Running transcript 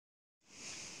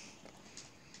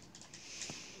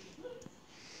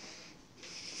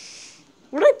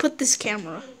put this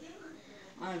camera?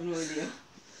 I have no idea.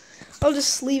 I'll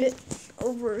just leave it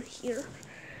over here.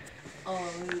 Oh,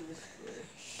 maybe this way.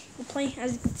 We're playing,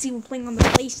 as you can see, we're playing on the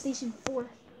PlayStation 4.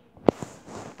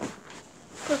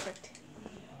 Perfect.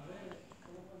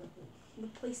 The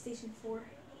PlayStation 4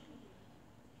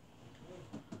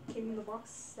 came in the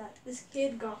box that this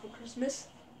kid got for Christmas.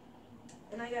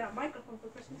 And I got a microphone for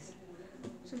Christmas.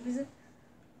 For some reason.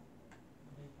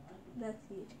 That's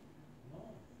huge.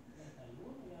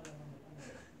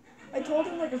 I told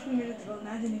him like a few minutes ago,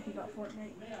 imagine if he got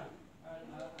Fortnite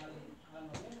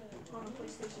on a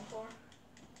PlayStation 4.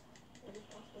 It is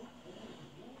possible.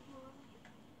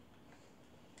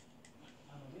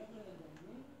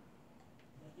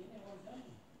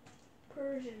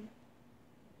 Persian.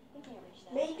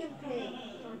 Make him pay.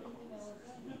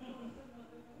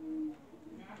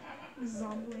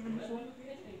 Zombieland 4.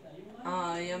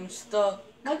 I am stuck.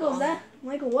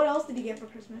 Michael, what else did you get for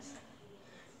Christmas?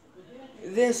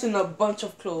 This and a bunch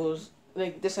of clothes.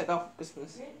 Like this I got for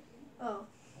Christmas. Oh.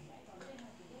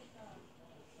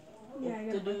 Yeah,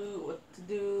 What to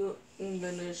do. I'm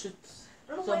gonna shoot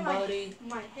I don't know somebody.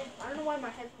 I don't know why my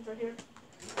headphones are here.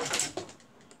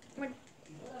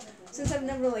 Since I've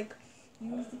never like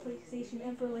used the PlayStation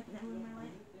ever, like never in my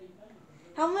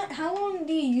life. How long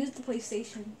do you use the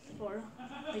PlayStation for?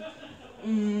 Like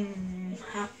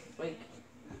Half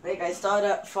like I start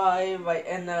at 5, I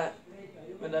end at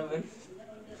 11.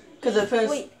 Cause the first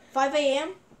wait, 5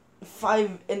 a.m.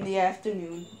 5 in the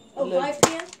afternoon. Oh, 5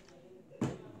 p.m.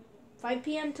 5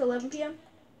 p.m. to 11 p.m.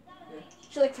 Yeah.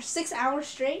 So like for 6 hours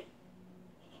straight.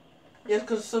 Yes,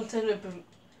 cause sometimes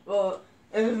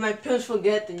if my parents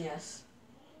forget, then yes.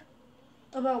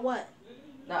 About what?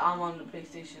 That I'm on the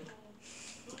PlayStation.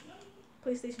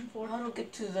 PlayStation 4. How to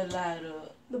get to the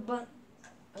ladder? The button.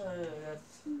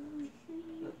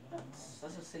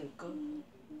 That's a single.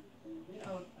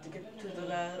 How to get to the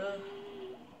ladder?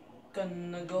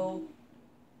 Gonna go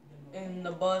in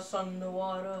the bus on the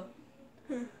water.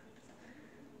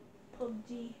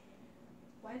 PUBG.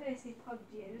 Why did I say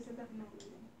PUBG? I just said that for no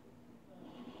reason.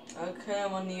 Okay,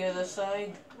 I'm on the other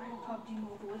side. I'm PUBG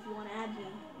Mobile if you want to add me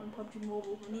on PUBG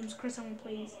Mobile. My name's Chris Allen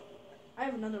Plays. I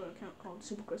have another account called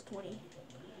SuperChris20.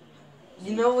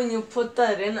 You know when you put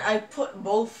that in, I put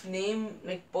both of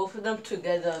them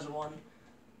together as one.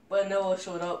 But it never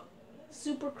showed up.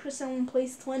 Super Chris Allen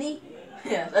Plays 20?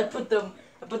 Yes, I put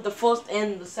the first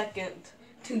and the second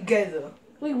together.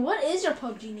 Wait, what is your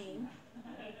PUBG name?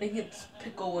 I think it's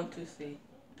Pickle123.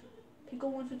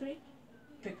 Pickle123?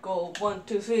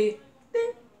 Pickle123.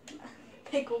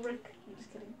 Pickle Rick. I'm just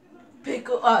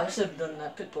kidding. I should have done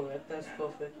that. Pickle Rick. That's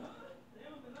perfect.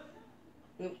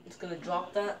 It's gonna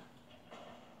drop that.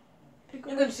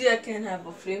 Pickle You can see I can have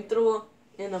a flamethrower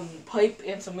and a pipe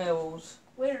and some arrows.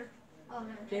 Where? Oh,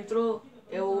 there. Flamethrower,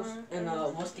 arrows, and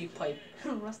a rusty pipe.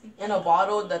 Rusty. And a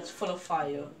bottle that's full of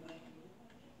fire.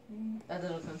 That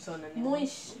doesn't concern anyone.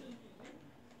 Nice.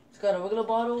 It's got a regular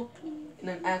bottle and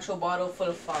an actual bottle full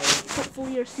of fire.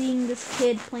 Hopefully you're seeing this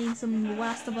kid playing some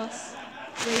Last of Us.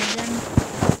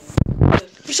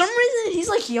 For some reason, he's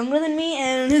like younger than me,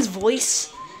 and his voice.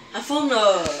 I found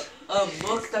a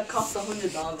book that cost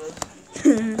 $100.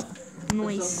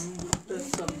 Nice. That's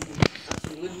some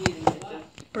good reading right there.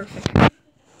 Perfect.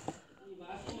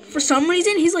 For some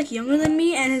reason, he's like younger than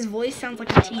me, and his voice sounds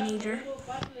like a teenager.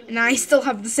 And I still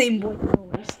have the same voice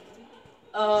always.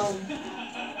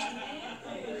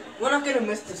 We're not gonna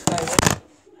miss this guy, right?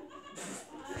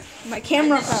 My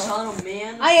camera I just fell. shot a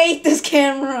man. I ate this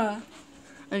camera.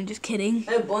 I'm just kidding.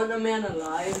 I burned a man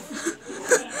alive.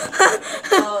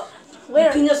 Where?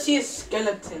 You can just see a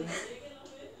skeleton.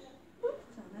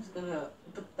 Just gonna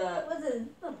put that. What's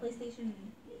it? The PlayStation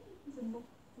symbol.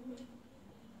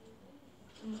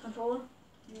 The controller.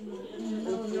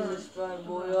 Open this bad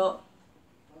boy up.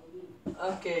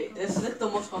 Okay, this is like the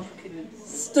most complicated.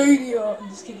 Stadia. I'm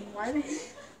just kidding. Why?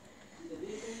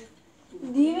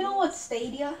 Do you even know what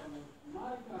Stadia?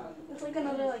 It's like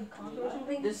another like console or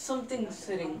something. There's something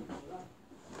sitting.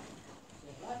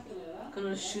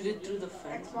 Gonna shoot it through the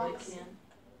fence if I can.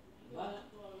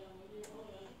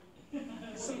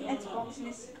 Some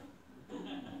Xboxness.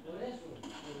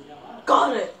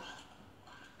 Got it!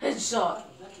 Headshot!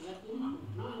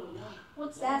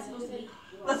 What's that supposed to be?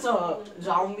 That's a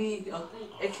zombie,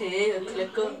 aka a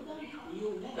clicker.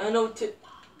 I know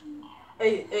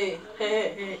Hey.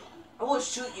 I will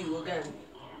shoot you again.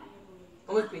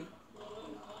 Come with me.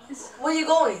 Where are you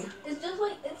going? It's just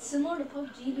like, it's similar to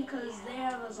PUBG because they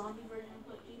have a zombie version of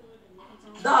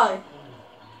PUBG. Die!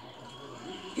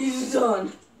 He's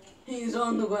done. He's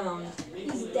on the ground.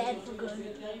 He's dead for good.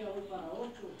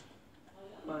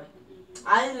 Why?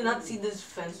 I did not see this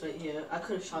fence right here. I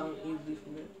could have shot him easily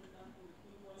from it.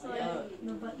 So like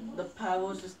the button. The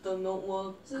power system don't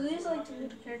work. So there's like to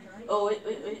the character, right? Oh wait.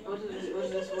 What is this? What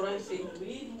is this? What do I see?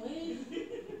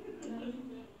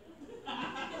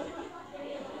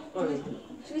 Okay.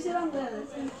 Should we sit on the?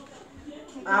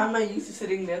 I'm not used to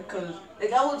sitting there because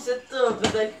like I would sit there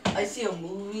if like I see a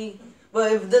movie,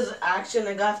 but if there's action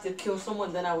like I have to kill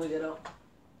someone, then I would get up.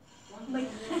 Like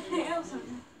Elsa.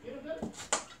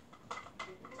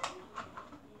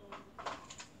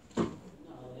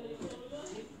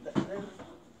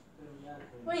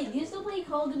 Wait, do you still play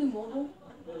Call of Duty Mobile?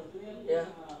 Yeah.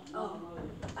 Oh,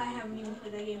 I haven't even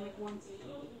played that game like once.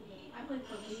 I played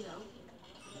PUBG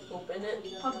though. Open it.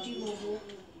 PUBG Mobile.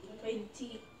 Played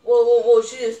T. Whoa!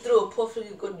 She just threw a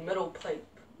perfectly good metal pipe.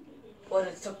 But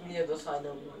it took me the other side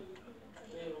of one.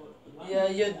 Yeah,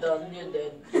 you're done. You're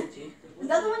dead. GG. Is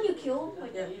that the one you killed?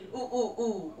 Like, Yeah.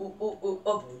 Ooh.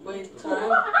 Upgrade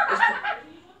time.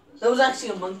 There was actually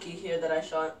a monkey here that I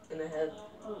shot in the head.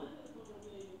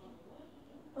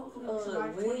 hopefully we'll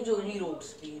survive Range or 2020. reload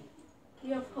speed? We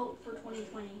have hope for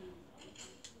 2020.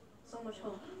 So much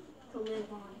hope to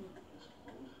live on.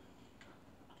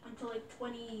 Until like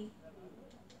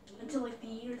the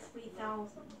year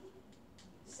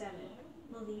 3007.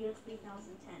 No, the year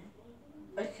 3010.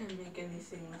 I can't make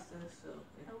anything with this, so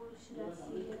okay. I wish that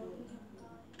see it.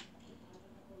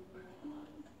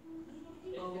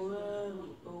 Oh well,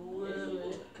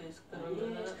 okay, it's gonna.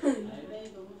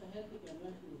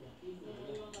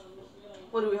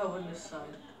 What do we have on this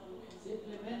side?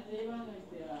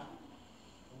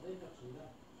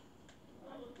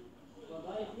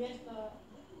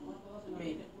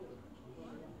 Made it.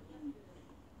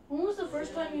 When was the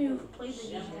first time you played the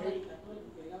game?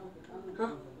 Huh?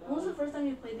 When was the first time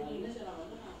you played the game?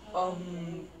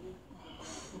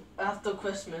 After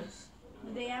Christmas.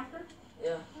 The day after?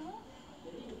 Yeah.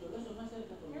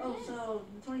 Oh, so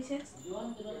the 26th?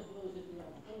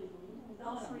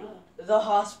 L3. The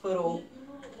hospital.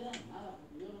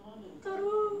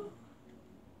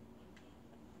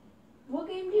 What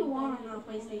game do you want on a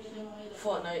PlayStation?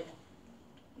 Fortnite.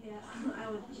 Yeah, I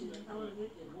would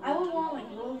want like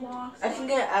Roblox. I can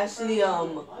get actually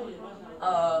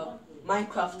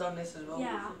Minecraft on this as well.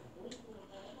 Yeah.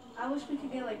 I wish we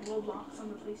could get like Roblox on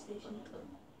the PlayStation.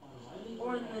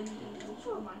 Or then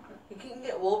Minecraft. You can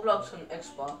get Roblox on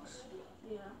Xbox.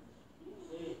 Yeah.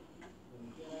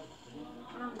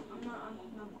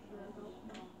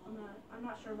 I'm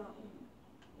not sure about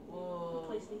Whoa.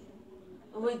 the PlayStation.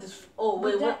 Oh wait, this. Oh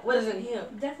wait, what is in here?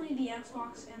 Definitely the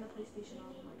Xbox and the PlayStation.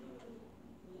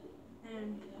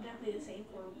 And definitely the same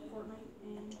for Fortnite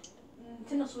and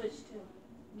Nintendo Switch too.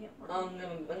 Yeah. I'm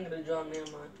gonna draw near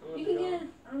mine. You can get.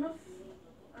 I don't know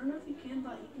if you can,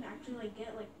 but you can actually like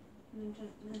get like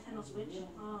Nintendo Switch.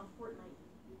 Fortnite.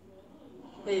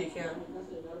 Yeah, you can. Yeah,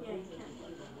 you can.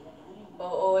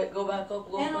 Oh wait, go back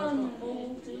up. And on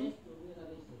mobile too.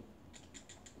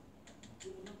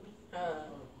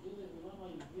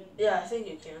 Yeah, I think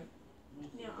you can.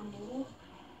 Yeah, on mobile.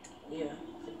 Yeah, I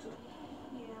think so.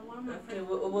 Yeah, one of my Okay, friends.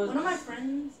 what One of my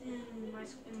friends in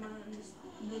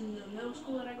the middle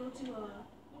school that I go to,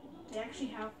 they actually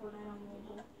have Fortnite on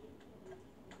mobile.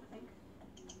 I think.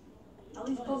 At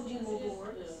least PUBG mobile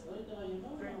works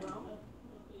very well.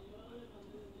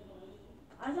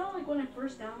 I thought like when I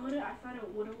first downloaded it, I thought it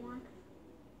wouldn't work.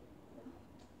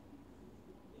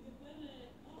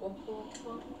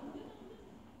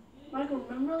 Michael,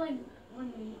 remember like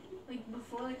when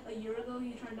before like a year ago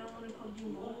you tried downloading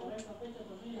PUBG mobile?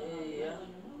 Yeah.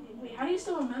 Wait, how do you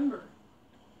still remember?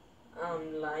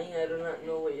 I'm lying. I do not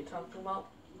know what you're talking about.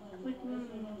 Like when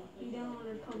you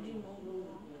downloaded PUBG mobile?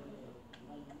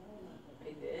 I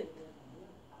did.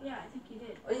 Yeah, I think you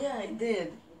did. Oh yeah, I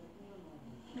did.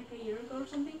 Like a year ago or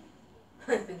something?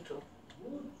 I think so.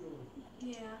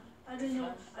 Yeah, I didn't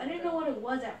know what it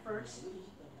was at first.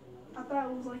 I thought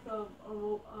it was like a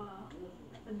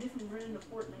different version of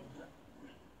Fortnite.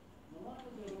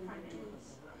 Kinda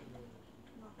is.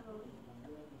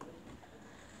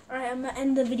 Alright, I'm gonna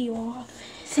end the video off.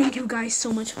 Thank you guys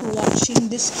so much for watching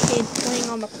this kid playing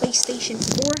on the PlayStation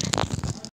 4.